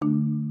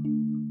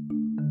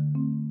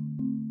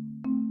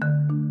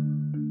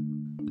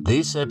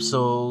This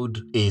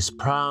episode is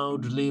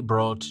proudly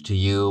brought to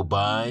you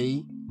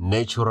by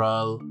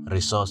Natural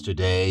Resource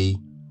Today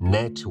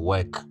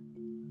Network,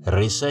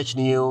 Research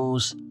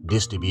News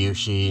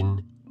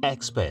Distribution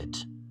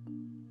Expert.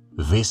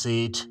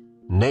 Visit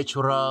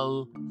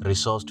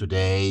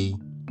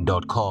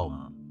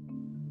naturalresourcetoday.com.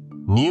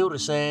 New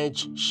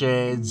research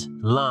sheds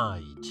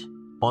light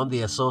on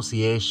the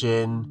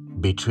association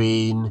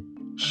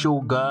between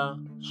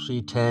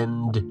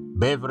sugar-sweetened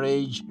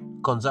beverage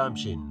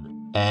consumption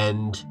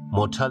and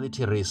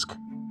mortality risk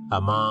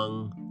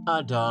among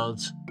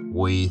adults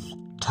with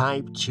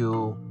type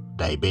 2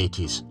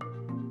 diabetes.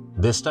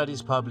 The study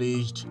is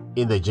published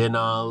in the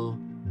journal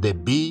The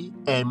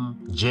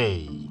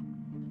BMJ.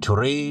 To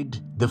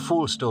read the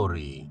full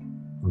story,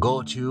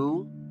 go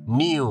to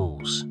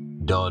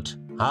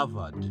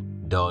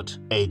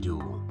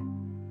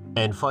news.harvard.edu.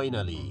 And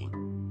finally,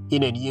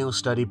 in a new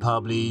study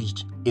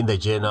published in the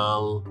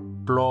journal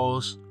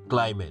PLOS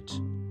Climate,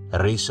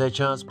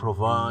 researchers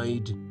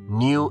provide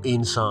new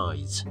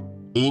insights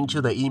into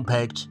the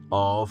impact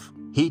of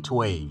heat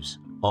waves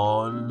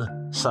on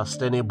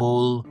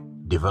sustainable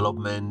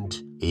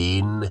development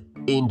in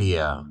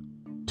India.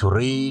 To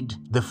read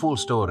the full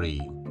story,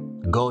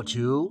 go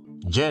to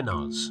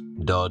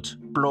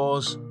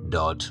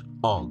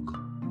journals.plos.org.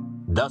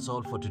 That's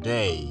all for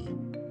today.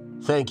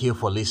 Thank you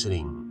for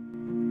listening.